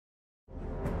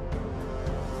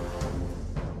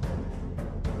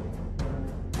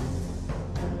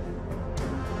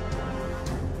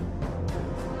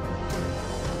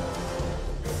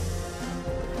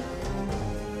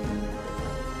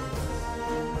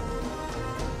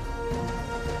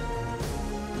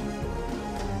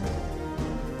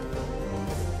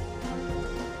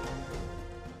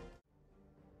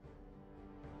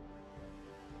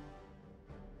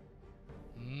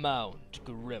Mount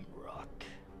Grimrock.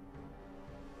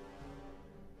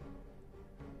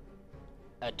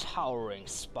 A towering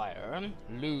spire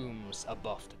looms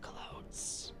above the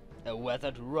clouds. A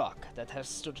weathered rock that has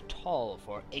stood tall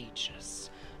for ages,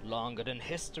 longer than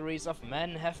histories of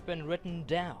men have been written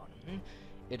down.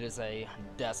 It is a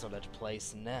desolate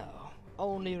place now,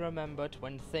 only remembered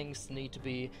when things need to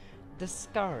be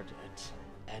discarded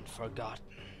and forgotten.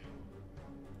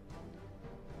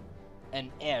 An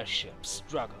airship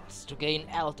struggles to gain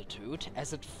altitude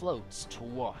as it floats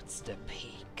towards the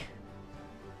peak.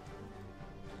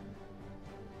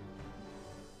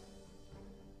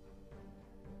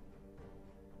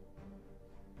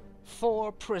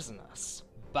 Four prisoners,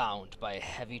 bound by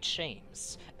heavy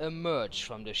chains, emerge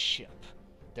from the ship.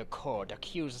 The court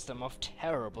accuses them of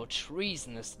terrible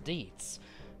treasonous deeds,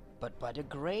 but by the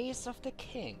grace of the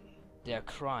king, their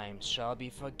crimes shall be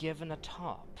forgiven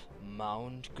atop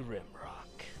Mount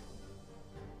Grimrock.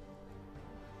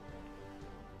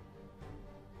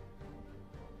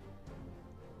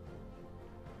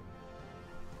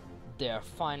 Their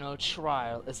final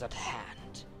trial is at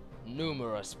hand.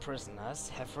 Numerous prisoners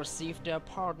have received their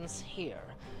pardons here,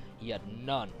 yet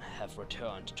none have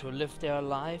returned to live their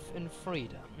life in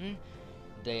freedom.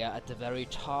 They are at the very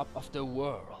top of the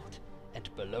world, and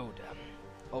below them,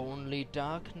 only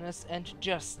darkness and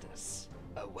justice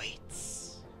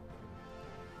awaits.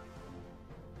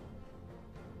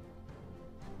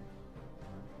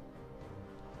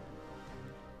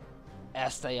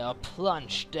 As they are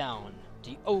plunged down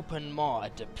the open maw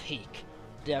at the peak,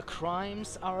 their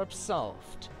crimes are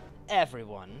absolved.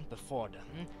 Everyone before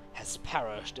them has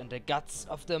perished in the guts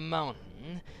of the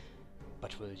mountain.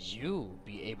 But will you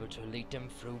be able to lead them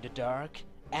through the dark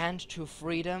and to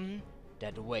freedom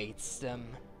that waits them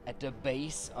at the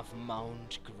base of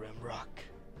Mount Grimrock?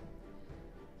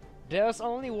 There's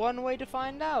only one way to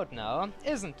find out now,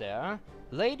 isn't there?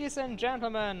 Ladies and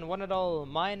gentlemen, one and all,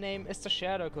 my name is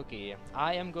TheShadowCookie.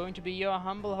 I am going to be your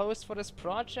humble host for this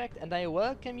project, and I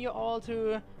welcome you all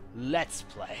to Let's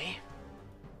Play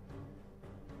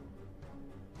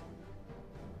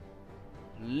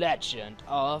Legend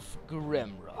of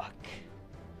Grimrock.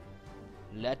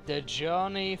 Let the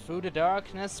journey through the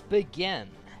darkness begin.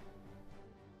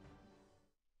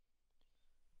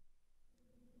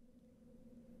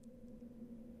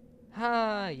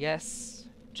 Ah, yes.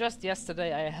 Just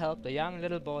yesterday I helped a young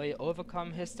little boy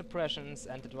overcome his depressions,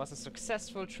 and it was a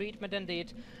successful treatment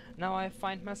indeed. Now I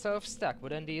find myself stuck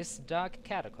within these dark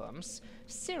catacombs.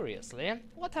 Seriously,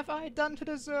 what have I done to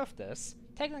deserve this?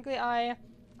 Technically I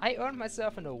earned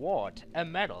myself an award, a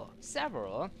medal,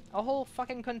 several, a whole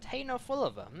fucking container full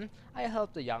of them. I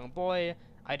helped a young boy,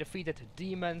 I defeated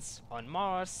demons on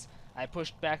Mars, I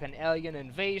pushed back an alien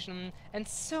invasion, and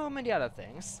so many other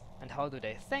things. And how do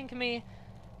they thank me?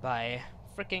 By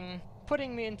freaking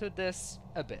putting me into this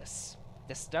abyss.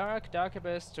 This dark, dark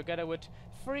abyss together with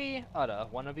 3 other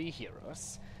wannabe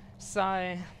heroes.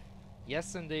 Sigh.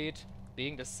 Yes indeed,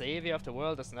 being the savior of the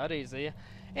world is not easy.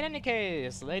 In any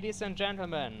case, ladies and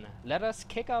gentlemen, let us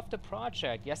kick off the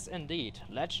project. Yes indeed,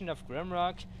 Legend of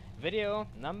Grimrock, video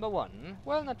number 1.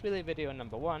 Well, not really video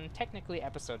number 1, technically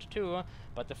episode 2,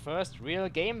 but the first real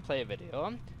gameplay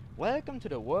video. Welcome to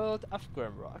the world of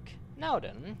Grimrock. Now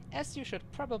then, as you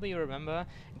should probably remember,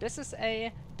 this is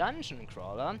a dungeon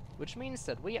crawler, which means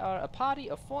that we are a party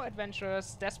of 4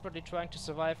 adventurers desperately trying to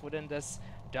survive within this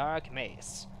dark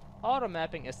maze. Auto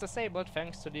mapping is disabled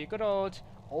thanks to the good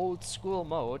old school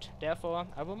mode, therefore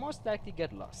I will most likely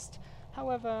get lost.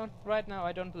 However, right now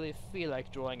I don't really feel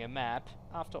like drawing a map.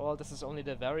 After all, this is only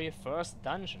the very first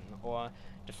dungeon, or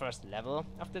the first level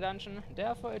of the dungeon,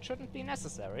 therefore it shouldn't be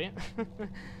necessary.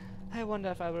 I wonder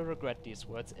if I will regret these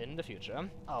words in the future.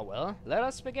 Oh well, let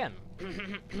us begin.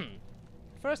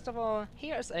 First of all,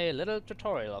 here is a little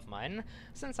tutorial of mine.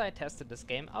 Since I tested this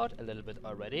game out a little bit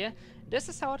already, this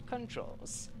is how it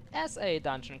controls. As a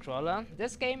dungeon crawler,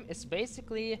 this game is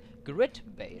basically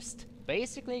grid-based.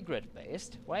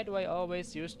 Why do I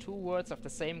always use 2 words of the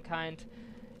same kind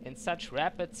in such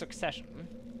rapid succession?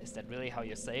 Is that really how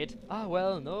you say it? Ah,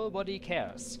 well, nobody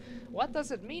cares. What does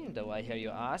it mean, though, I hear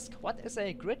you ask? What is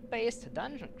a grid-based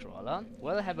dungeon crawler?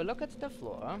 Well, have a look at the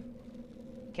floor.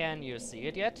 Can you see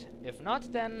it yet? If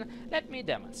not, then let me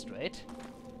demonstrate.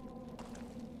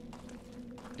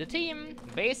 The team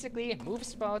basically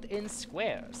moves about in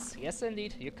squares. Yes,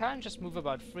 indeed, you can't just move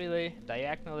about freely,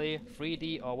 diagonally,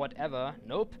 3D or whatever.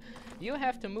 Nope. You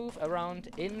have to move around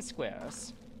in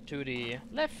squares. To the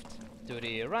left, to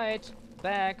the right,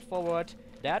 back, forward,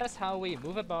 That is how we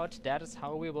move about, that is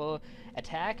how we will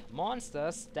attack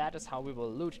monsters, that is how we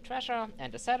will loot treasure,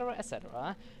 and etc,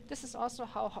 etc. This is also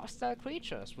how hostile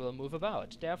creatures will move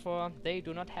about. Therefore, they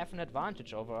do not have an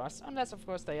advantage over us, unless of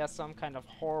course they are some kind of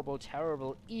horrible,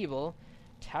 terrible evil.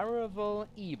 Terrible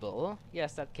evil,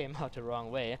 yes, that came out the wrong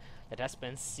way, that has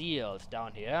been sealed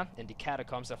down here in the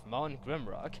catacombs of Mount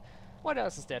Grimrock. What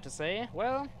else is there to say?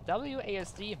 Well,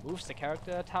 WASD moves the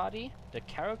character tardy. The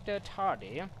character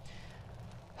tardy.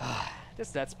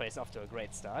 This Let's Play is off to a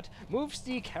great start. Moves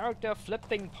the character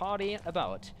flipping party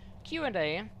about.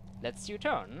 Q&A lets you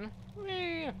turn.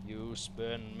 You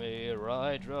spin me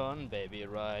right round, baby,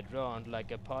 right round,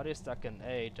 like a party stuck in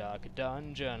a dark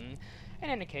dungeon. In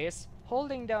any case,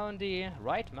 holding down the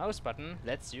right mouse button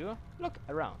lets you look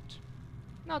around.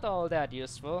 Not all that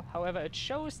useful, however it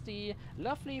shows the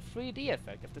lovely 3D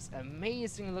effect of this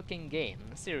amazing looking game.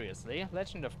 Seriously,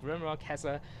 Legend of Grimrock has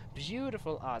a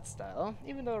beautiful art style,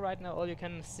 even though right now all you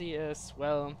can see is,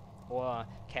 well, or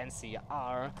can see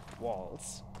are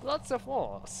walls. Lots of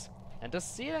walls. And the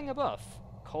ceiling above.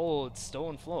 Cold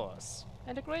stone floors.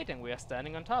 And a grating we are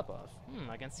standing on top of.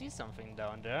 I can see something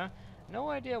down there. No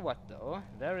idea what though.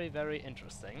 Very, very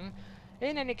interesting.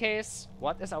 In any case,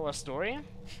 what is our story?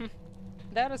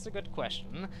 That is a good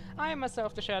question. I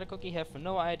myself, TheShadowCookie, have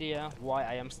no idea why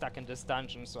I am stuck in this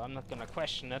dungeon, so I'm not gonna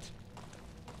question it.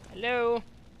 Hello?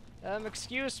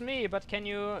 Excuse me, but can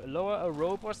you lower a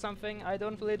rope or something? I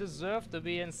don't really deserve to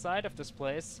be inside of this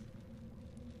place.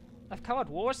 I've covered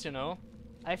wars, you know.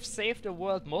 I've saved the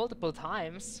world multiple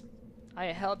times. I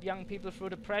help young people through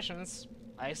depressions.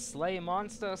 I slay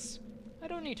monsters. I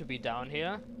don't need to be down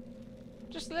here.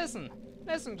 Just listen.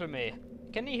 Listen to me.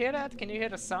 Can you hear that? Can you hear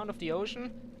the sound of the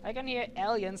ocean? I can hear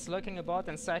aliens lurking about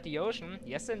inside the ocean.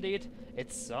 Yes, indeed.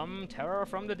 It's some terror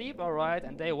from the deep, alright,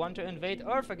 and they want to invade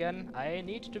Earth again. I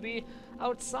need to be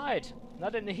outside.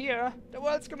 Not in here. The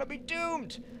world's gonna be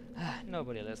doomed.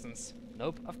 Nobody listens.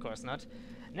 Nope, of course not.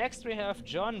 Next we have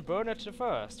John Burnett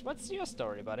I. What's your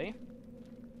story, buddy?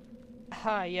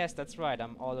 Ah, yes, that's right.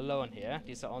 I'm all alone here.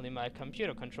 These are only my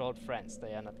computer-controlled friends.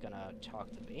 They are not gonna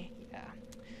talk to me. Yeah.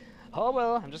 Oh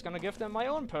well, I'm just gonna give them my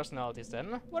own personalities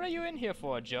then. What are you in here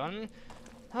for, John?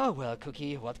 Oh well,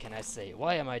 Cookie, what can I say?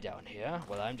 Why am I down here?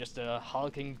 Well, I'm just a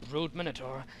hulking brute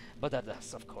minotaur, but that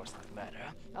does of course not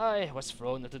matter. I was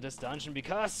thrown into this dungeon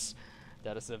because...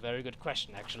 That is a very good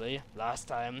question, actually. Last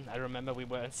time, I remember we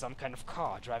were in some kind of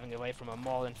car driving away from a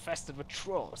mall infested with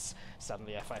trolls.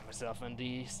 Suddenly I find myself in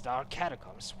the Star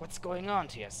Catacombs. What's going on,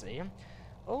 TSC?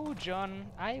 Oh, John,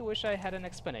 I wish I had an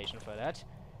explanation for that.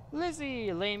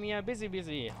 Lizzie, Lamia,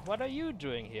 busy, what are you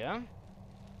doing here?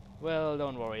 Well,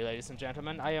 don't worry, ladies and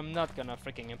gentlemen, I am not gonna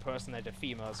freaking impersonate a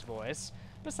female's voice.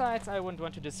 Besides, I wouldn't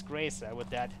want to disgrace her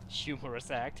with that humorous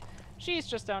act. She's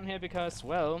just down here because,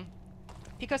 well,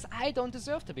 because I don't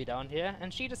deserve to be down here,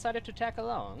 and she decided to tag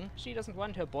along. She doesn't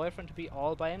want her boyfriend to be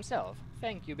all by himself.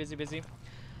 Thank you, busy.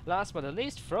 Last but not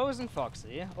least, Frozen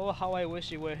Foxy. Oh, how I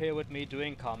wish you were here with me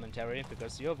doing commentary,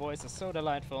 because your voice is so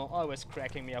delightful, always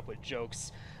cracking me up with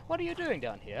jokes. What are you doing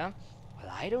down here?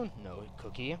 Well, I don't know,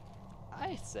 Cookie.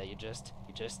 I say you just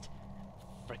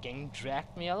freaking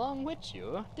dragged me along with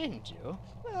you, didn't you?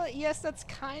 Well, yes, that's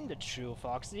kinda true,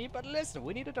 Foxy, but listen,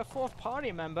 we needed a fourth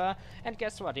party member, and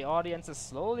guess what? The audience is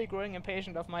slowly growing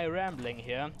impatient of my rambling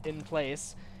here, in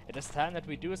place. It is time that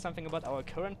we do something about our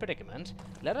current predicament.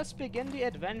 Let us begin the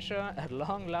adventure at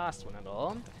long last, one and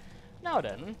all. Now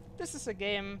then, this is a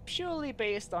game purely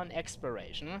based on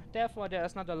exploration, therefore there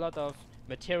is not a lot of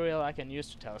material I can use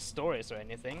to tell stories or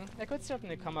anything. I could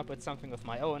certainly come up with something of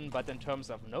my own, but in terms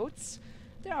of notes,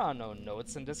 there are no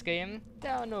notes in this game.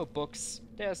 There are no books.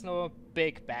 There's no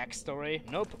big backstory.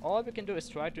 Nope, all we can do is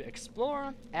try to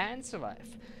explore and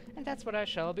survive. And that's what I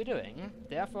shall be doing.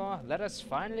 Therefore, let us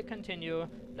finally continue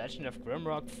Legend of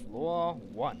Grimrock Floor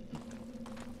 1.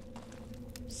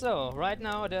 So, right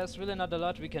now there's really not a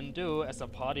lot we can do as a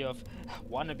party of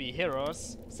wannabe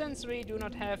heroes, since we do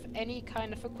not have any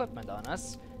kind of equipment on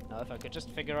us. Now if I could just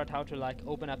figure out how to like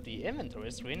open up the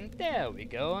inventory screen, there we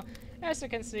go. As you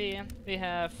can see, we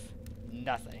have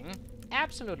nothing.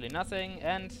 Absolutely nothing,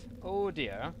 and oh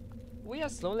dear. We are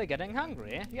slowly getting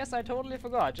hungry. Yes, I totally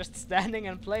forgot. Just standing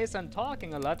in place and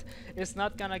talking a lot is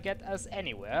not gonna get us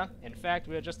anywhere. In fact,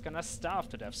 we're just gonna starve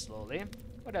to death slowly.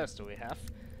 What else do we have?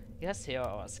 Yes, here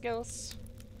are our skills.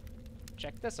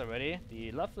 Check this already.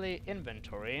 The lovely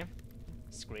inventory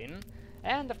screen.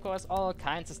 And of course, all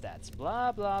kinds of stats.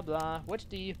 Blah, blah, blah. With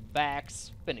the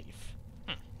bags beneath.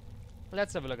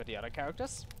 Let's have a look at the other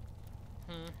characters.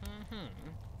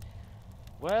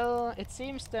 Well, it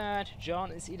seems that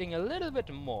John is eating a little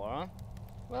bit more.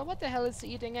 Well, what the hell is he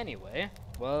eating anyway?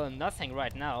 Well, nothing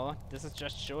right now. This is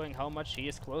just showing how much he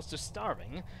is close to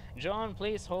starving. John,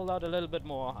 please hold out a little bit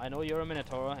more. I know you're a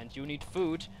Minotaur and you need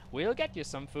food. We'll get you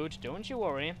some food, don't you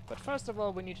worry. But first of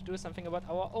all, we need to do something about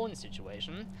our own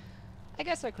situation. I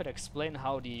guess I could explain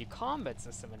how the combat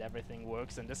system and everything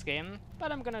works in this game,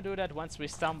 but I'm gonna do that once we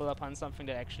stumble upon something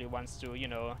that actually wants to, you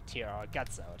know, tear our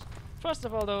guts out. First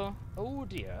of all though, oh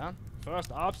dear,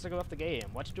 first obstacle of the game.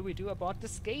 What do we do about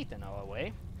this gate in our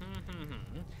way?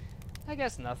 I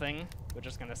guess nothing. We're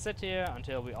just gonna sit here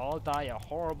until we all die a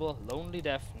horrible, lonely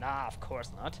death. Nah, of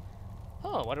course not.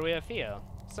 Oh, what do we have here?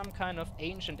 Some kind of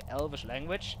ancient elvish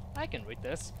language? I can read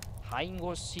this. I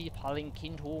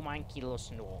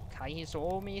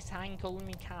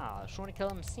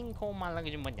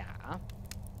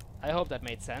hope that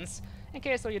made sense. In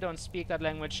case you don't speak that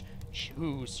language,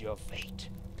 choose your fate.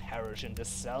 Perish in the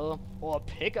cell or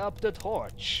pick up the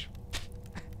torch.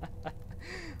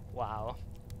 Wow.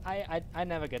 I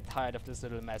never get tired of this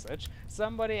little message.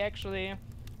 Somebody actually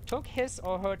took his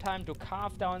or her time to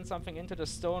carve down something into the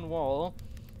stone wall,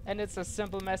 and it's a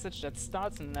simple message that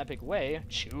starts in an epic way,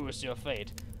 choose your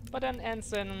fate, but then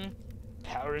ends in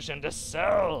perish in the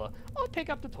cell or pick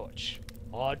up the torch.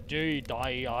 I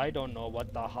don't know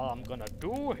what the hell I'm gonna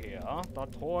do here. The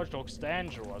torch looks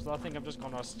dangerous. I think I'm just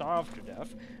gonna starve to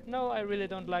death. No, I really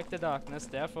don't like the darkness,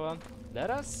 therefore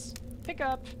let us pick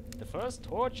up the first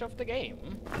torch of the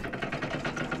game.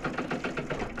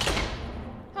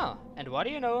 Huh, and what do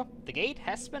you know? The gate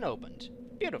has been opened.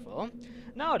 Beautiful.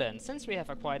 Now then, since we have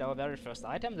acquired our very first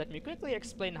item, let me quickly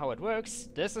explain how it works.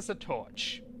 This is a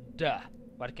torch. Duh.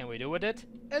 What can we do with it?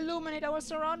 Illuminate our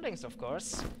surroundings, of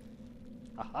course.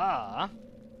 Aha!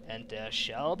 And there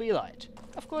shall be light.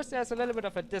 Of course, there's a little bit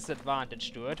of a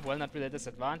disadvantage to it. Well, not really a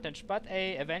disadvantage, but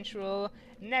a eventual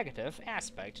negative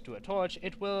aspect to a torch.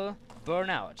 It will burn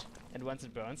out. And once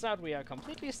it burns out, we are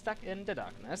completely stuck in the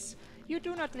darkness. You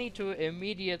do not need to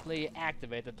immediately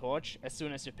activate the torch as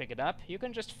soon as you pick it up. You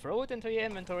can just throw it into your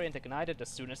inventory and ignite it as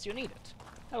soon as you need it.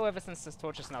 However, since this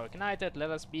torch is now ignited,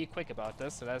 let us be quick about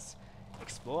this. Let us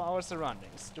explore our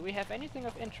surroundings. Do we have anything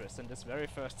of interest in this very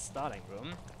first starting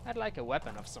room? I'd like a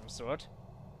weapon of some sort.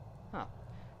 Huh.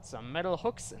 Some metal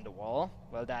hooks in the wall.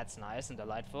 Well, that's nice and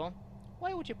delightful.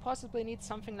 Why would you possibly need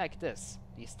something like this?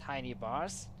 These tiny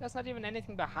bars? There's not even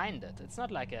anything behind it. It's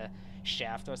not like a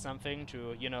shaft or something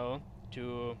to, you know,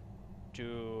 to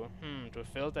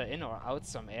filter in or out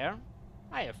some air.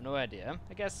 I have no idea.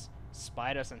 I guess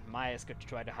spiders and mice could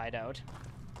try to hide out.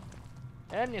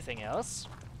 Anything else?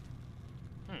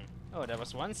 Oh, there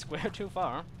was one square too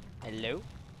far. Hello?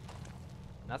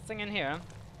 Nothing in here.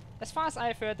 As far as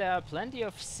I've heard, there are plenty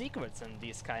of secrets in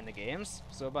these kind of games.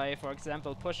 So by, for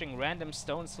example, pushing random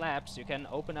stone slabs, you can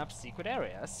open up secret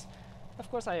areas. Of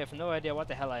course, I have no idea what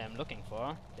the hell I am looking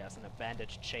for. There's an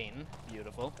abandoned chain.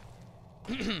 Beautiful.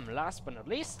 Last but not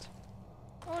least.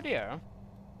 Oh dear.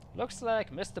 Looks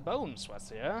like Mr. Bones was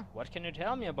here. What can you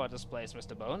tell me about this place,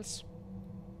 Mr. Bones?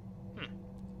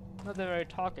 Not a very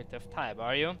talkative type,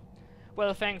 are you?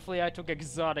 Well, thankfully I took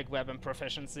exotic weapon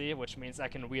proficiency, which means I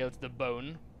can wield the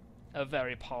bone. A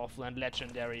very powerful and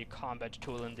legendary combat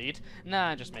tool indeed. Nah,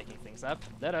 I'm just making things up.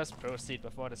 Let us proceed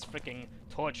before this freaking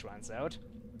torch runs out.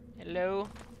 Hello?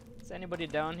 Is anybody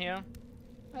down here?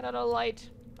 Another light?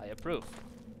 I approve.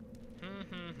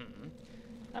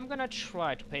 I'm gonna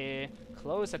try to pay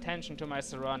close attention to my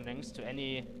surroundings, to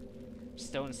any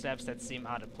stone slabs that seem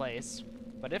out of place.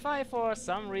 But if I, for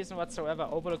some reason whatsoever,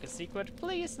 overlook a secret,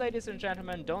 please, ladies and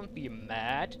gentlemen, don't be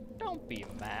mad. Don't be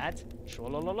mad.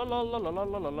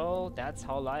 That's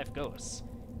how life goes.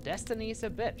 Destiny's a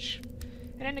bitch.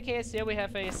 In any case, here we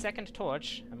have a second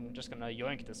torch. I'm just gonna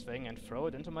yoink this thing and throw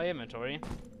it into my inventory.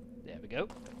 There we go.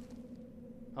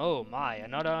 Oh my,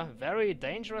 another very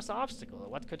dangerous obstacle.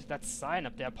 What could that sign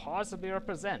up there possibly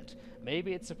represent?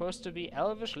 Maybe it's supposed to be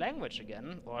Elvish language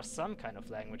again, or some kind of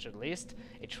language at least.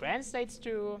 It translates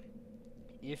to,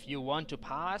 if you want to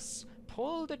pass,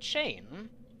 pull the chain.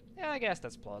 Yeah, I guess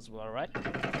that's plausible, alright?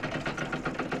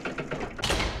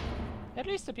 At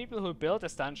least the people who built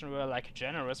this dungeon were like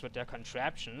generous with their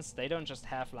contraptions. They don't just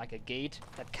have like a gate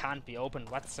that can't be opened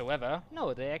whatsoever.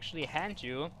 No, they actually hand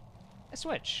you a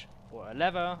switch. Or a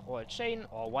lever, or a chain,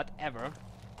 or whatever.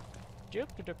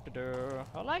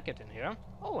 I like it in here.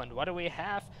 Oh, and what do we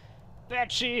have? Bed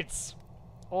sheets!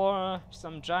 Or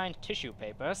some giant tissue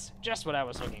papers. Just what I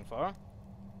was looking for.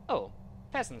 Oh,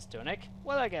 peasant's tunic.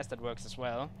 Well, I guess that works as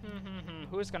well.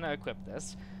 Who's gonna equip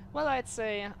this? Well, I'd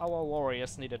say our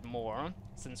warriors needed more,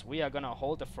 since we are gonna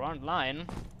hold the front line.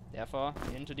 Therefore,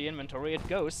 into the inventory it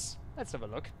goes. Let's have a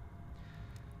look.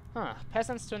 Huh,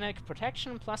 peasants tunic,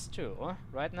 protection +2.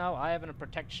 Right now I have a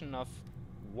protection of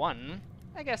 1.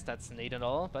 I guess that's neat and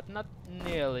all, but not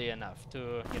nearly enough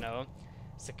to, you know,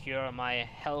 secure my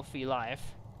healthy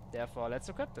life. Therefore, let's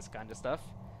equip this kind of stuff.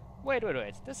 Wait,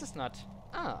 this is not...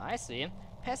 Ah, I see.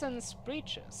 Peasants'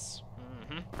 breeches.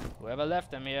 Whoever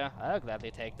left them here, I'll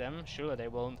gladly take them. Sure, they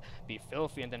won't be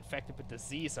filthy and infected with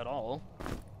disease at all.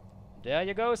 There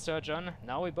you go, Surgeon.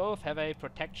 Now we both have a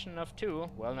protection of 2.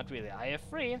 Well, not really, I have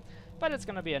 3, but it's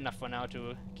gonna be enough for now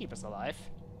to keep us alive.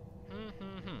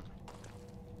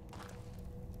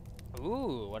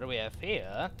 Ooh, what do we have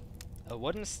here? A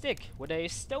wooden stick with a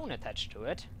stone attached to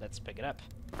it. Let's pick it up.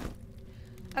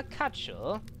 A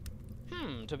cudgel.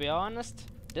 To be honest,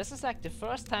 this is like the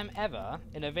first time ever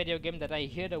in a video game that I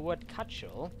hear the word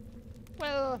cudgel.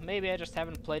 Well, maybe I just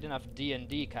haven't played enough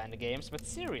D&D kind of games, but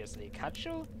seriously,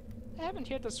 cudgel? I haven't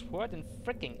heard this word in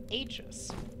freaking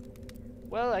ages.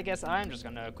 Well, I guess I'm just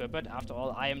gonna equip it. After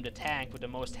all, I am the tank with the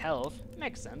most health.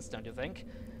 Makes sense, don't you think?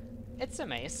 It's a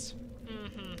mace.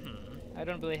 I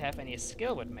don't really have any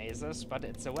skill with maces, but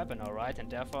it's a weapon alright,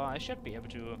 and therefore I should be able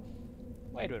to...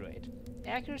 Wait.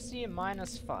 Accuracy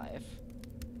 -5.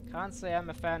 Can't say I'm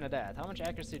a fan of that. How much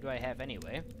accuracy do I have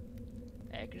anyway?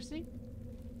 Accuracy?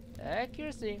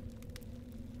 Accuracy.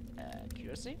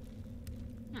 Accuracy?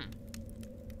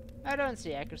 I don't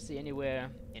see accuracy anywhere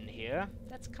in here.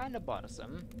 That's kind of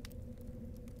bothersome.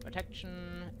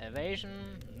 Protection,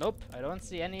 evasion. Nope, I don't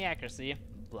see any accuracy.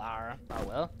 Blar. Oh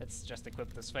well, let's just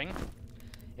equip this thing.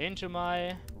 Into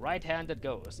my right hand it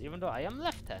goes, even though I am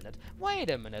left-handed. Wait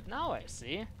a minute, now I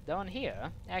see. Down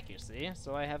here, accuracy,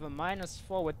 so I have a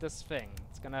 -4 with this thing.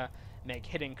 It's gonna make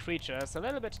hitting creatures a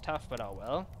little bit tough, but oh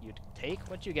well. You take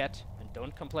what you get, and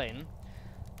don't complain.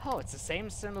 Oh, it's the same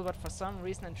symbol, but for some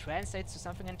reason it translates to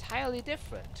something entirely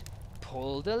different.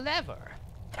 Pull the lever.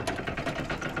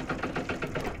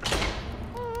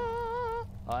 Oh,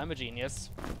 I'm a genius.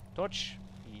 Torch.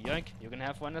 Yoink, you can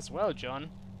have one as well, John.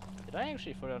 Did I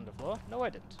actually throw it on the floor? No, I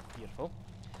didn't. Beautiful.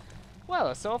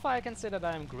 Well, so far I can say that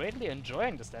I'm greatly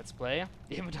enjoying this Let's Play,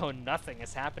 even though nothing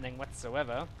is happening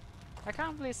whatsoever. I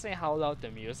can't really say how loud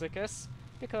the music is,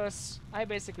 because I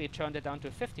basically turned it down to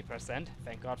 50%.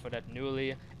 Thank God for that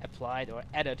newly applied or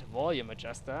added volume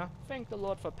adjuster. Thank the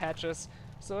Lord for patches.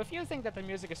 So if you think that the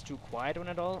music is too quiet on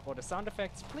it all, or the sound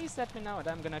effects, please let me know and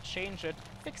I'm gonna change it,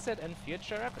 fix it in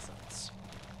future episodes.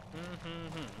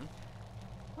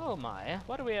 Oh my,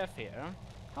 what do we have here?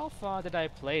 How far did I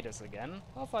play this again?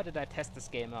 How far did I test this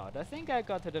game out? I think I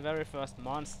got to the very first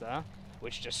monster,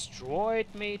 which destroyed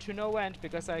me to no end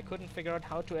because I couldn't figure out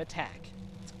how to attack.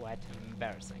 It's quite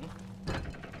embarrassing.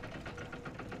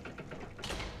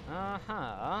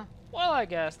 Well, I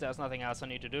guess there's nothing else I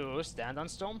need to do. Stand on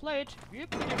stone plate.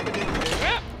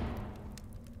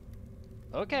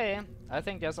 Okay, I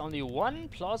think there's only one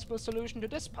plausible solution to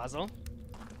this puzzle.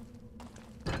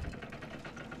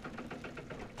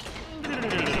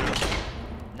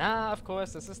 Nah, of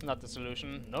course, this is not the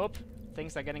solution. Nope.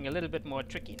 Things are getting a little bit more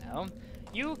tricky now.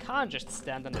 You can't just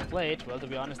stand on the plate. Well, to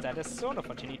be honest, that is sort of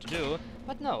what you need to do.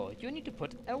 But no, you need to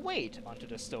put a weight onto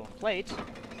the stone plate.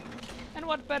 And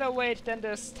what better weight than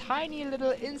this tiny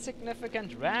little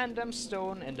insignificant random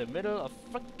stone in the middle of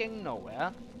fricking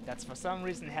nowhere that's for some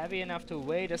reason heavy enough to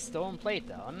weigh the stone plate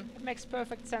down? It makes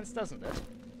perfect sense, doesn't it?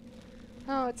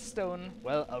 Oh, it's stone.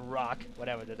 Well, a rock,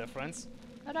 whatever the difference.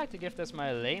 I'd like to give this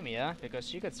my Lamia, because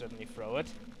she could certainly throw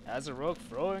it. As a rogue,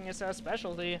 throwing is her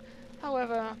specialty.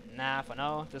 However, nah, for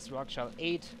now, this rock shall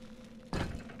aid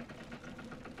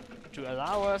to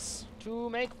allow us to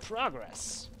make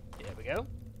progress. Here we go.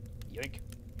 Yoink.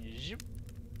 Zoop.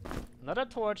 Another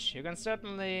torch. You can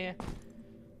certainly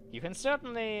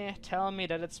tell me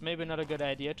that it's maybe not a good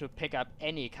idea to pick up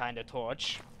any kind of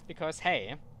torch. Because,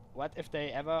 hey, what if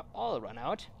they ever all run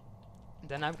out?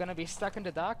 Then I'm gonna be stuck in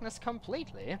the darkness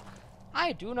completely.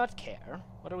 I do not care.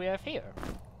 What do we have here?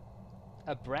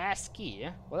 A brass key.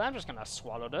 Well, I'm just gonna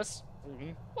swallow this.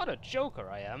 What a joker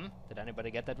I am. Did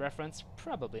anybody get that reference?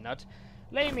 Probably not.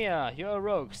 Lamia, you're a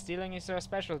rogue. Stealing is your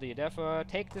specialty. Therefore,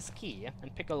 take this key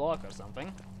and pick a lock or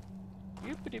something.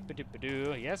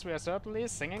 Yes, we are certainly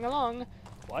singing along.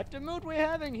 Quite the mood we're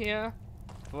having here.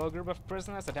 For a group of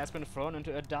prisoners that has been thrown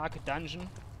into a dark dungeon.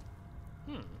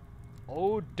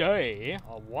 Oh day,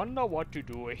 I wonder what to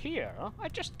do here. I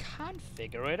just can't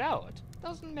figure it out.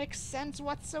 Doesn't make sense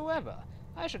whatsoever.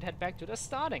 I should head back to the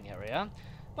starting area.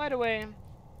 By the way,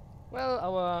 well,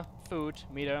 our food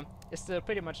meter is still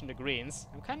pretty much in the greens.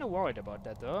 I'm kind of worried about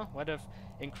that though. What if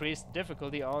increased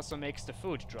difficulty also makes the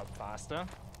food drop faster?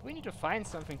 We need to find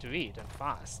something to eat, and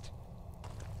fast.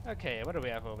 Okay, what do we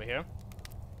have over here?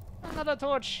 Another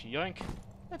torch, yoink.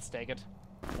 Let's take it.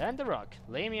 And the rock.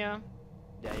 Lamia.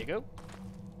 There you go.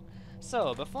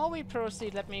 So, before we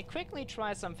proceed, let me quickly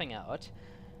try something out.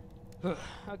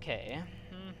 Okay.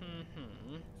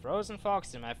 Frozen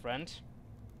Foxy, my friend.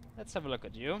 Let's have a look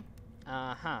at you.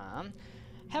 Uh-huh.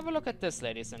 Have a look at this,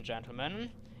 ladies and gentlemen.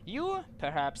 You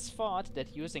perhaps thought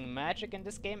that using magic in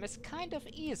this game is kind of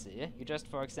easy. You just,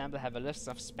 for example, have a list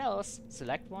of spells,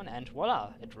 select one, and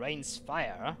voila, it rains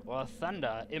fire or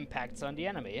thunder impacts on the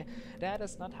enemy. That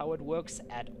is not how it works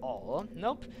at all.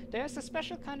 Nope, there's a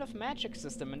special kind of magic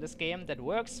system in this game that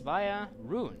works via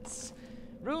runes.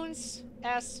 Runes,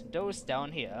 as those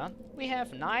down here. We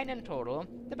have 9 in total.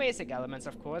 The basic elements,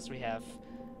 of course, we have...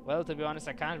 Well, to be honest,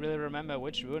 I can't really remember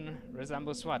which rune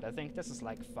resembles what. I think this is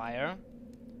like fire.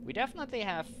 We definitely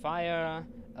have fire,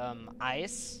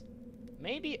 ice,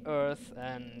 maybe earth,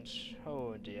 and...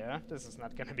 oh dear, this is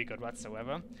not gonna be good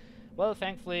whatsoever. Well,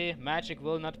 thankfully, magic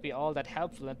will not be all that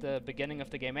helpful at the beginning of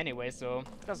the game anyway, so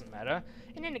it doesn't matter.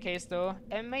 In any case, though,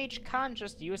 a mage can't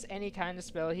just use any kind of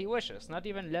spell he wishes, not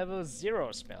even level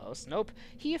 0 spells. Nope,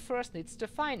 he first needs to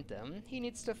find them. He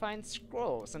needs to find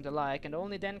scrolls and the like, and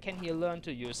only then can he learn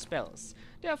to use spells.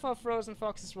 Therefore, Frozen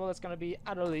Fox's role is gonna be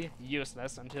utterly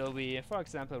useless until we, for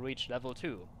example, reach level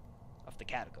 2 of the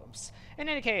catacombs. In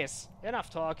any case, enough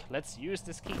talk, let's use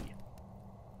this key.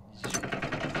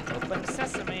 Open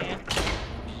sesame.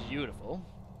 Beautiful.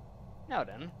 Now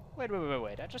then.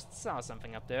 Wait. I just saw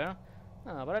something up there.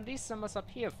 What are these symbols up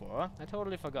here for? I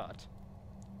totally forgot.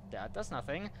 That does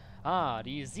nothing.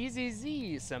 The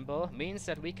ZZZ symbol means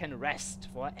that we can rest,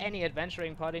 for any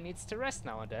adventuring party needs to rest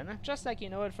now and then, just like you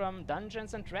know it from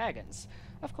Dungeons and Dragons.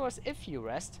 Of course, if you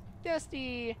rest, there's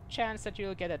the chance that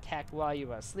you'll get attacked while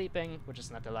you are sleeping, which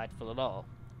is not delightful at all.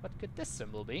 What could this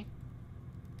symbol be?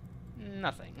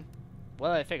 Nothing.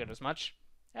 Well, I figured as much.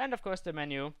 And of course the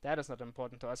menu, that is not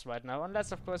important to us right now,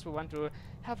 unless of course we want to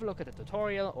have a look at the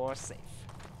tutorial or save.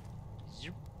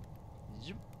 Zoop.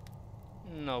 Zoop.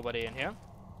 Nobody in here.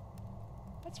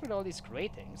 What's with all these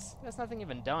gratings? There's nothing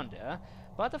even down there.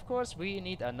 But of course we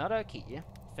need another key.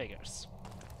 Figures.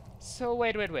 So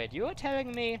wait. You're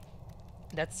telling me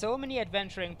that so many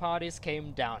adventuring parties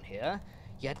came down here,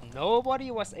 yet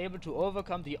nobody was able to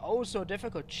overcome the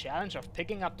oh-so-difficult challenge of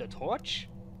picking up the torch?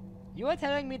 You are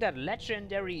telling me that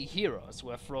legendary heroes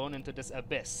were thrown into this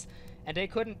abyss, and they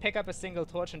couldn't pick up a single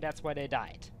torch and that's why they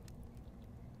died?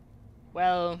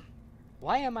 Well,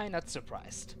 why am I not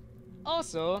surprised?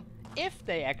 Also, if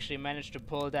they actually managed to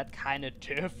pull that kind of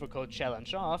difficult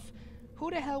challenge off,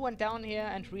 who the hell went down here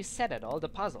and resetted all the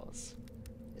puzzles?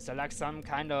 Is there like some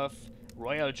kind of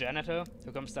royal janitor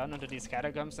who comes down into these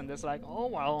catacombs and is like, oh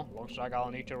well, looks like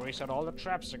I'll need to reset all the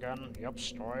traps again. Yep,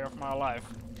 story of my life.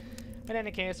 In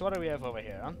any case, what do we have over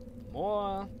here?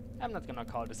 More... I'm not gonna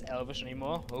call this Elvish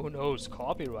anymore. Who knows?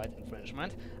 Copyright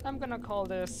infringement. I'm gonna call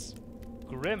this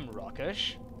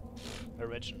Grimrockish.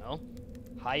 Original.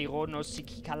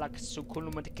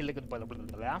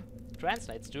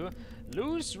 Translates to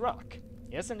loose rock.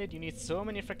 Yes, indeed, you need so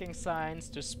many freaking signs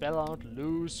to spell out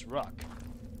loose rock.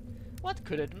 What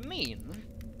could it mean?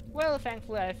 Well,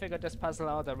 thankfully I figured this puzzle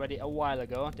out already a while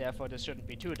ago, therefore this shouldn't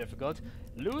be too difficult.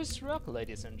 Loose rock,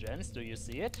 ladies and gents, do you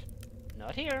see it?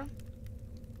 Not here.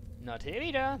 Not here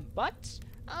either, but...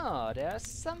 oh, there's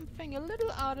something a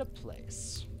little out of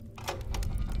place.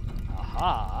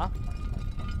 Aha!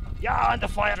 Yeah, and the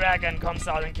fire dragon comes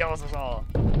out and kills us all!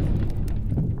 And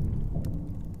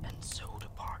so the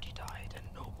party died, and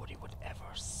nobody would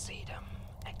ever see them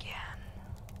again.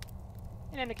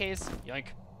 In any case,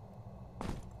 yoink.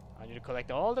 I need to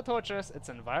collect all the torches, it's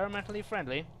environmentally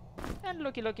friendly. And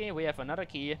looky, we have another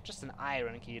key, just an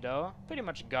iron key though. Pretty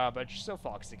much garbage, so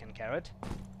Foxy can carry it.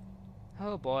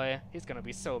 Oh boy, he's gonna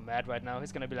be so mad right now.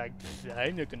 He's gonna be like,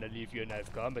 I'm not gonna leave you in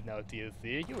knife combat now,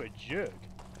 TLC, you're a jerk.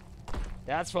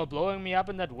 That's for blowing me up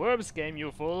in that Worms game,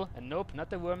 you fool. And nope,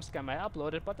 not the Worms game I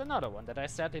uploaded, but another one that I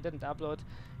sadly didn't upload.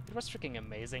 It was freaking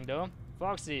amazing though.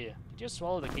 Foxy, did you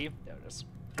swallow the key? There it is.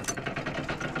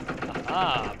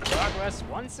 Ah, progress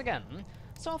once again.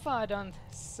 So far I don't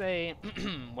say...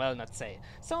 well, not say.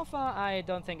 So far I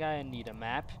don't think I need a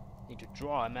map. Need to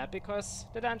draw a map because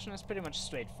the dungeon is pretty much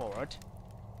straightforward.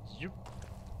 Yup.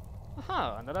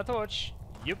 Aha, another torch.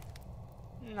 Yup.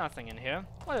 Nothing in here.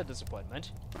 What a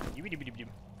disappointment.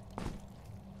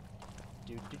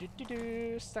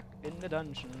 Stuck in the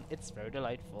dungeon. It's very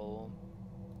delightful.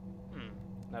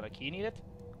 Another key needed.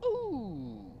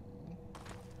 Ooh.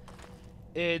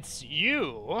 It's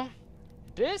you.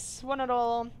 This one and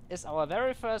all is our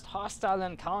very first hostile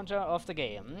encounter of the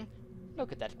game.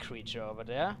 Look at that creature over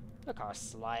there. Look how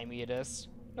slimy it is.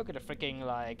 Look at the freaking,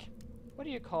 like... what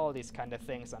do you call these kind of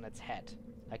things on its head?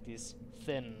 Like these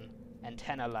thin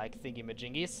antenna-like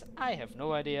thingy-majingies? I have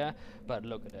no idea, but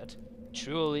look at it.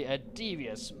 Truly a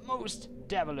devious, most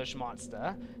devilish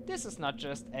monster. This is not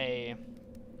just a...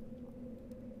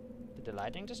 Did the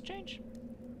lighting just change?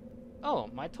 Oh,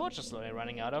 my torch is slowly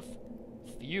running out of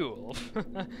fuel.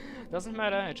 Doesn't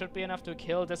matter, it should be enough to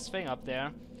kill this thing up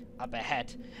there. Up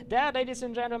ahead. That, ladies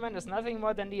and gentlemen, is nothing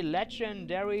more than the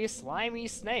legendary slimy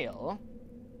snail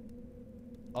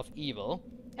of evil.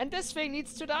 And this thing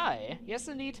needs to die. Yes,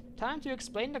 indeed. Time to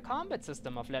explain the combat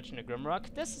system of Legend of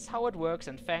Grimrock. This is how it works,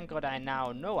 and thank God I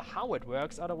now know how it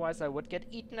works, otherwise I would get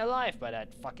eaten alive by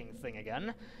that fucking thing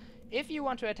again. If you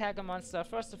want to attack a monster,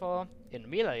 first of all, in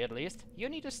melee at least, you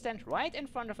need to stand right in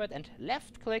front of it and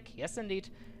left-click. Yes, indeed.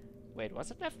 Wait, was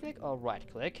it left-click or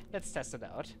right-click? Let's test it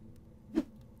out.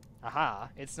 Aha,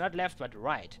 it's not left but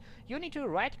right. You need to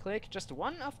right-click just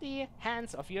one of the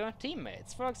hands of your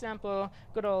teammates. For example,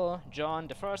 good old John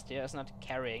the First here is not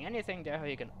carrying anything, therefore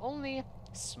he can only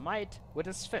smite with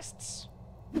his fists.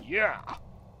 Yeah!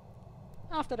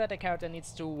 After that, the character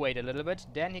needs to wait a little bit,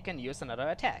 then he can use another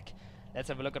attack. Let's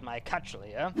have a look at my cudgel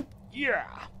here.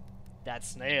 Yeah! That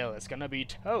snail is gonna be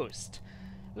toast.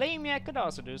 Lamia could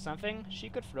also do something. She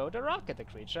could throw the rock at the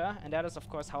creature, and that is of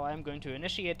course how I'm going to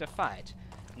initiate the fight.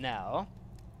 Now,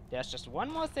 there's just one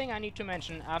more thing I need to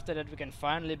mention. After that we can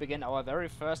finally begin our very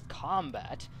first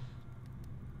combat.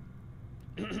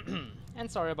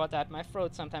 And sorry about that, my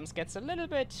throat sometimes gets a little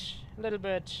bit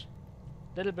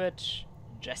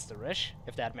jesterish,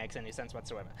 if that makes any sense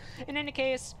whatsoever. In any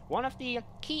case, one of the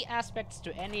key aspects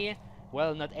to any,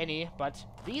 well, not any, but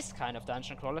these kind of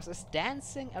dungeon crawlers is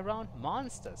dancing around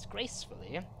monsters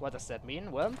gracefully. What does that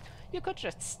mean? Well, you could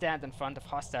just stand in front of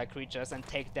hostile creatures and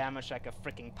take damage like a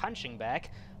freaking punching bag,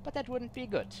 but that wouldn't be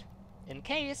good. In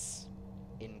case,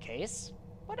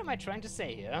 what am I trying to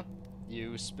say here?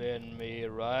 You spin me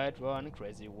right, one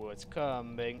crazy words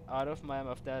coming out of my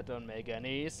mouth that don't make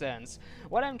any sense.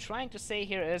 What I'm trying to say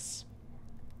here is,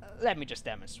 let me just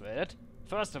demonstrate it.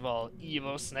 First of all,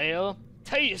 evil snail,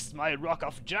 taste my rock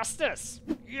of justice!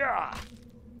 Yeah!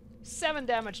 7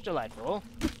 damage, delightful.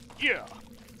 Yeah!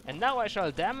 And now I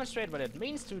shall demonstrate what it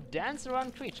means to dance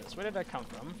around creatures. Where did I come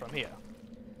from? From here.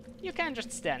 You can't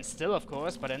just stand still, of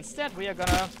course, but instead we are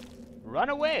gonna run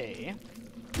away.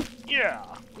 Yeah!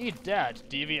 Eat that,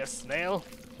 devious snail.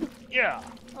 Yeah!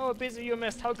 Oh, busy you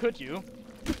missed, how could you?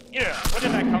 Yeah! Where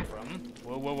did I come from?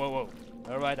 Whoa, whoa, whoa, whoa.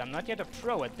 Alright, I'm not yet a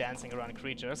pro at dancing around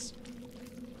creatures,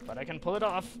 but I can pull it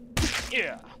off.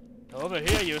 Yeah! Over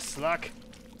here, you slug!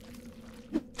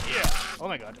 Yeah! Oh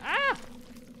my god. Ah!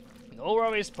 No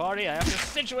worries, party, I have this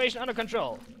situation under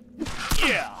control.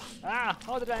 Yeah! Ah,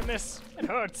 how did I miss? It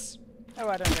hurts.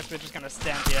 Alright, I guess we're just gonna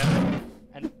stand here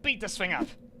and beat this thing up.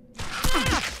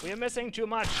 Ah! We're missing too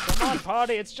much. Come on,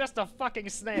 party, it's just a fucking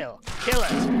snail. Kill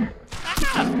it.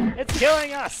 Ah! It's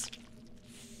killing us!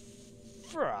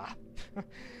 Frah.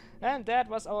 And that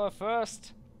was our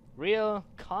first real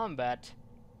combat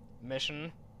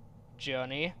mission,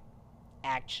 journey,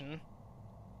 action,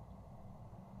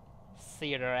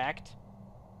 theater act,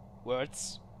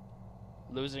 words,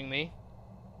 losing me.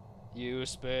 You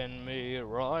spin me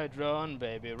right round,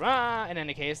 baby, rah! In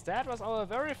any case, that was our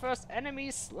very first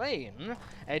enemy slain,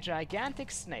 a gigantic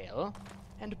snail.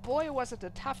 And boy was it a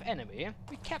tough enemy.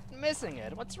 We kept missing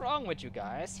it. What's wrong with you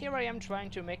guys? Here I am trying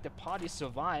to make the party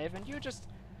survive and you just...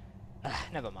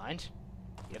 never mind.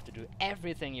 You have to do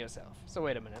everything yourself. So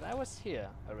wait a minute, I was here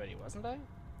already, wasn't I?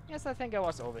 Yes, I think I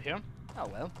was over here. Oh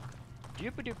well.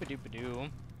 Doop-a-doop-a-doop-a-doo.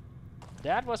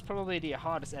 That was probably the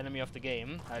hardest enemy of the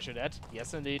game, I should add.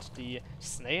 Yes, indeed, the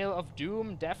Snail of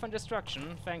Doom, Death and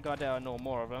Destruction. Thank God there are no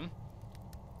more of them.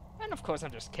 And of course,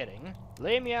 I'm just kidding.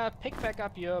 Lamia, pick back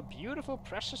up your beautiful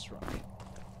precious rock.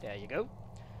 There you go.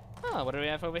 Ah, what do we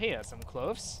have over here? Some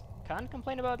cloves. Can't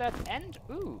complain about that. And,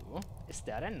 ooh, is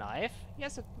that a knife?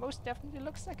 Yes, it most definitely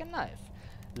looks like a knife.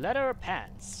 Leather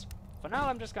pants. For now,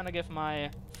 I'm just gonna give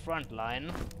my front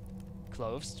line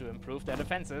cloves to improve their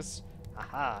defenses.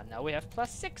 Aha, now we have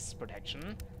 +6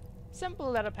 protection.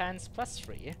 Simple leather pants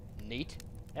 +3. Neat.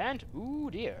 And, ooh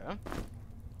dear,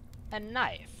 a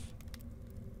knife.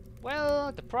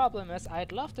 Well, the problem is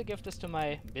I'd love to give this to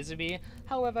my busy bee.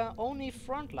 However, only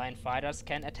frontline fighters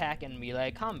can attack in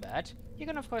melee combat. You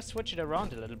can of course switch it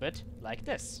around a little bit, like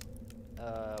this.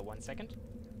 1 second.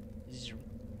 Zoom.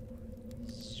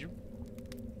 Zoom.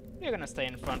 We're gonna stay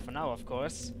in front for now, of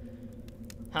course.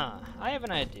 I have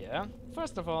an idea.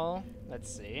 First of all,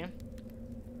 let's see.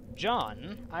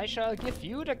 John, I shall give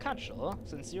you the cudgel,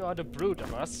 since you are the brute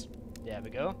of us. There we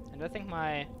go. And I think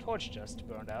my torch just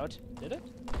burned out. Did it?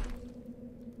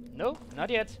 No, not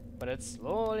yet. But it's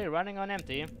slowly running on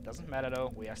empty. Doesn't matter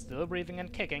though, we are still breathing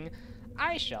and kicking.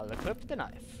 I shall equip the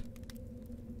knife.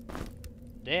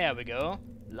 There we go.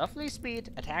 Lovely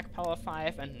speed, attack power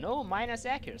 5, and no minus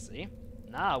accuracy.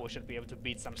 Now we should be able to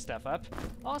beat some stuff up.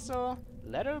 Also,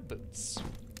 leather boots.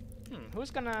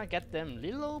 Who's gonna get them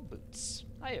little old boots?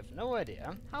 I have no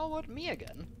idea. How about me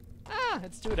again? Ah,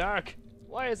 it's too dark.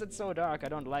 Why is it so dark? I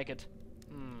don't like it.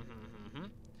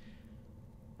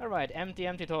 Alright,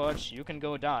 empty torch. You can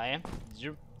go die.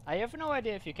 I have no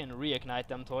idea if you can reignite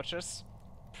them torches.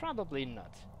 Probably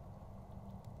not.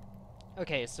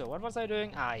 Okay, so what was I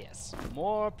doing? Ah, yes.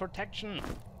 More protection.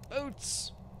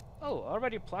 Boots! Oh,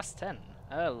 already plus 10.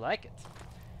 I like it.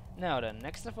 Now then,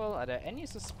 next of all, are there any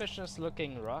suspicious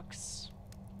looking rocks?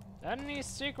 Any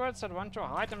secrets that want to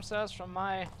hide themselves from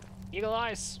my eagle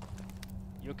eyes?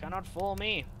 You cannot fool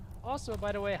me. Also,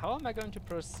 by the way, how am I going to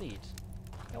proceed?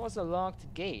 There was a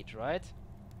locked gate, right?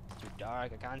 It's too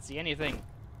dark, I can't see anything.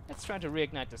 Let's try to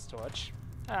reignite this torch.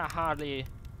 I hardly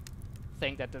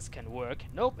think that this can work.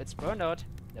 Nope, it's burned out.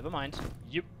 Never mind.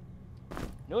 Yup.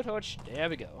 No torch. There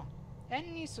we go.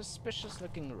 Any suspicious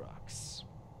looking rocks?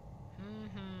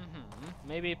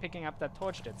 Maybe picking up that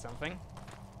torch did something.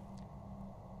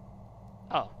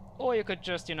 Oh. Or you could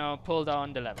just, you know, pull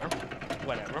down the lever.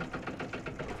 Whatever.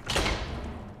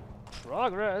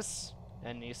 Progress.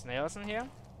 Any snails in here?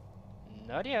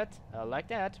 Not yet. I like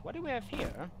that. What do we have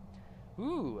here?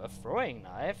 Ooh, a throwing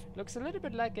knife. Looks a little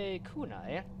bit like a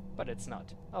kunai, but it's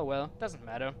not. Oh well, doesn't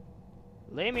matter.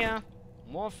 Lamia,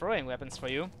 more throwing weapons for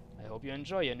you. I hope you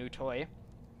enjoy your new toy.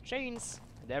 Chains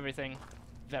and everything.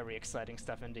 Very exciting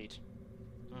stuff indeed.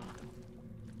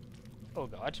 Oh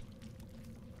god.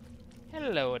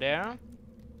 Hello there.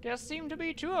 There seem to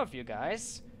be two of you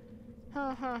guys.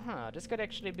 This could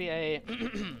actually be a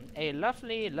a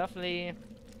lovely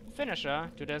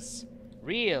finisher to this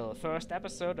real first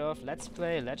episode of Let's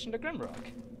Play Legend of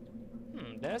Grimrock.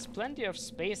 There's plenty of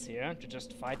space here to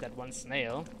just fight that one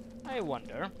snail. I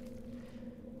wonder.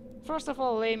 First of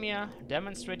all, Lamia,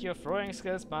 demonstrate your throwing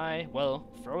skills by, well,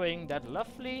 throwing that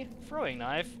lovely throwing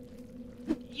knife.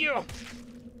 Yeah!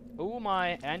 Oh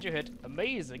my, and you hit.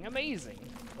 Amazing, amazing.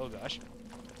 Oh gosh.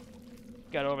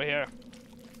 Get over here.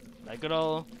 Like good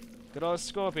old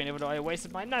scorpion, even though I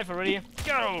wasted my knife already.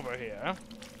 Get over here.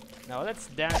 Now let's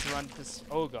dance around this.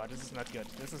 Oh god, this is not good.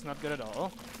 This is not good at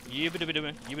all.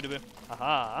 Yibba-dibba-dibba, yibba-dibba.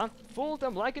 Aha! Fooled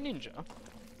them like a ninja.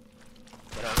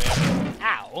 Get over here.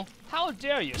 Ow! How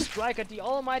dare you strike at the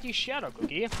almighty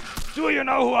TheShadowCookie? Do you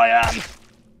know who I am?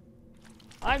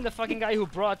 I'm the fucking guy who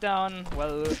brought down,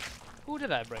 well, who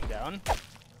did I bring down?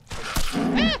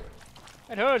 Ah!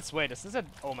 It hurts. Wait, is this a...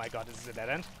 Oh my god, this is a dead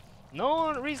end.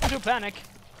 No reason to panic.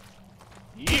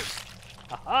 Yep.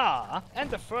 Aha! And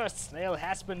the first snail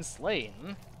has been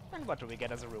slain. And what do we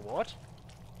get as a reward?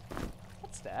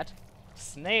 What's that?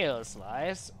 Snail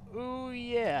slice. Ooh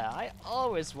yeah, I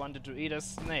always wanted to eat a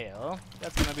snail.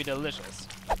 That's gonna be delicious.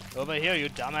 Over here, you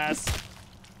dumbass.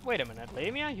 Wait a minute,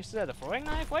 Lamia, you still had a throwing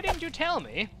knife? Why didn't you tell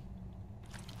me?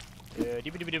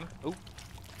 Oh.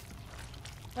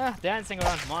 Dancing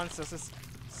around monsters is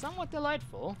somewhat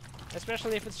delightful.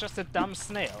 Especially if it's just a dumb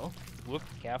snail. Whoop,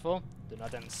 careful. Do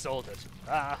not insult it.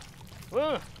 Ah!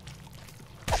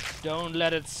 Don't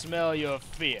let it smell your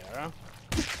fear.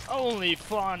 Only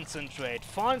concentrate.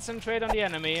 Concentrate on the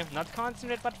enemy. Not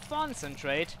concentrate, but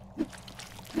concentrate.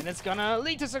 And it's gonna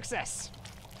lead to success.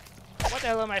 What the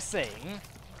hell am I saying?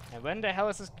 And when the hell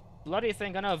is this bloody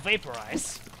thing gonna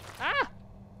vaporize? Ah!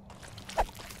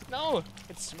 No!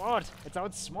 It's smart. It's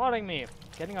outsmarting me.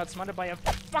 Getting outsmarted by a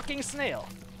fucking snail.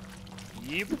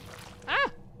 Yep.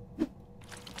 Ah!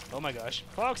 Oh my gosh.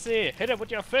 Foxy, hit it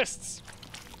with your fists.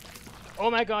 Oh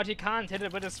my god, he can't hit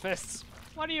it with his fists.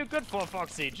 What are you good for,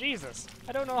 Foxy? Jesus.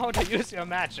 I don't know how to use your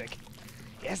magic.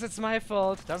 Yes, it's my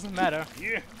fault. Doesn't matter.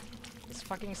 Yeah. This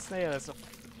fucking snail is a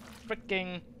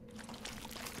freaking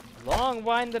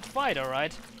long-winded fight,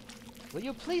 alright? Will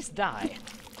you please die?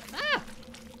 Ah!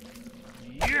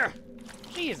 Yeah!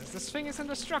 Jesus, this thing is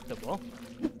indestructible.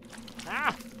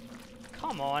 Ah!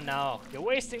 Come on now. You're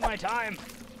wasting my time.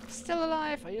 Still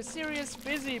alive? Are you serious?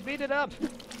 Busy. Beat it up.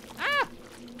 Ah!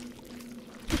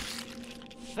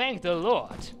 Thank the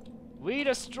Lord. We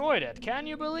destroyed it. Can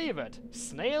you believe it?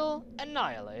 Snail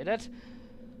annihilated.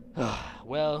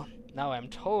 Well, now I'm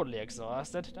totally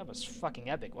exhausted. That was fucking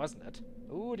epic, wasn't it?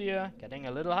 Oh dear. Getting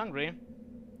a little hungry.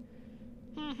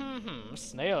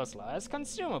 Snail slice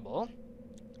consumable.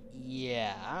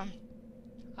 Yeah.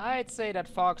 I'd say that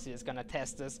Foxy is gonna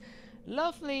taste this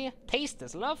lovely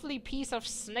piece of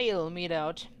snail meat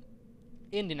out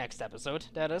in the next episode,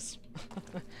 that is.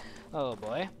 Oh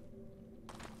boy.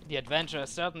 The adventure is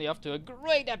certainly off to a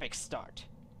great epic start.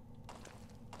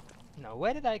 Now,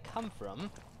 where did I come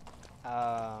from?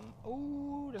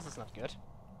 Ooh, this is not good.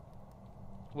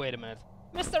 Wait a minute.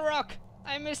 Mr. Rock!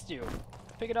 I missed you!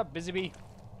 Pick it up, busy bee.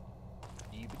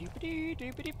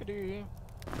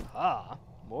 Ah,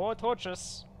 more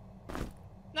torches.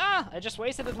 Nah, I just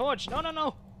wasted a torch. No, no,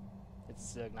 no.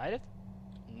 It's ignited?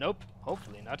 Nope,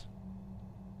 hopefully not.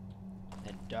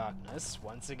 And darkness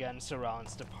once again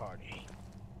surrounds the party.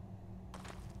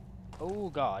 Oh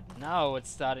god, now it's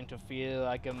starting to feel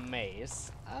like a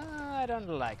maze. I don't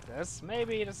like this.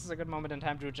 Maybe this is a good moment in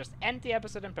time to just end the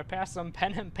episode and prepare some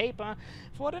pen and paper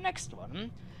for the next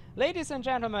one. Ladies and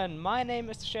gentlemen, my name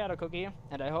is TheShadowCookie,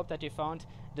 and I hope that you found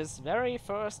this very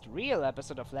first real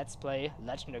episode of Let's Play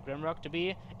Legend of Grimrock to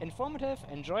be informative,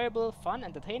 enjoyable, fun,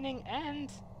 entertaining, and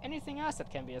anything else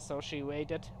that can be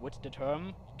associated with the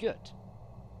term good.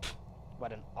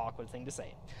 What an awkward thing to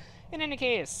say. In any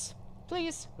case,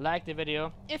 please like the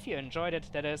video if you enjoyed it,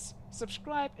 that is.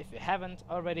 Subscribe if you haven't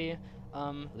already.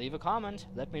 Leave a comment,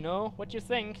 let me know what you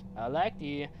think. I like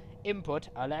the input,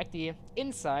 I like the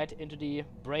insight into the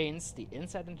brains,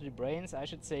 I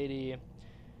should say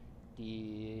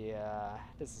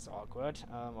this is awkward.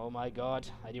 Oh my god,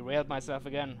 I derailed myself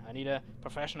again. I need a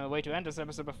professional way to end this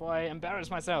episode before I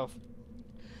embarrass myself.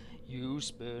 You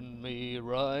spin me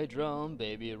right round,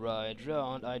 baby, right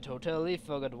round. I totally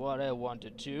forgot what I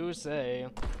wanted to say.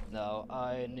 Now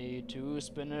I need to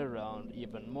spin around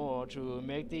even more to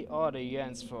make the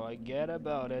audience forget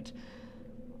about it.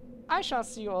 I shall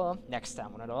see you all next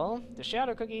time on it all.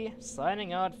 TheShadowCookie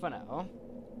signing out for now.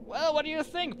 Well, what do you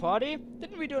think, party?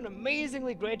 Didn't we do an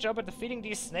amazingly great job at defeating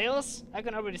these snails? I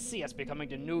can already see us becoming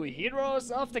the new heroes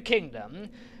of the kingdom.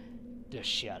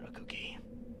 TheShadowCookie,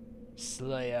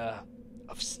 Slayer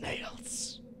of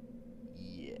Snails.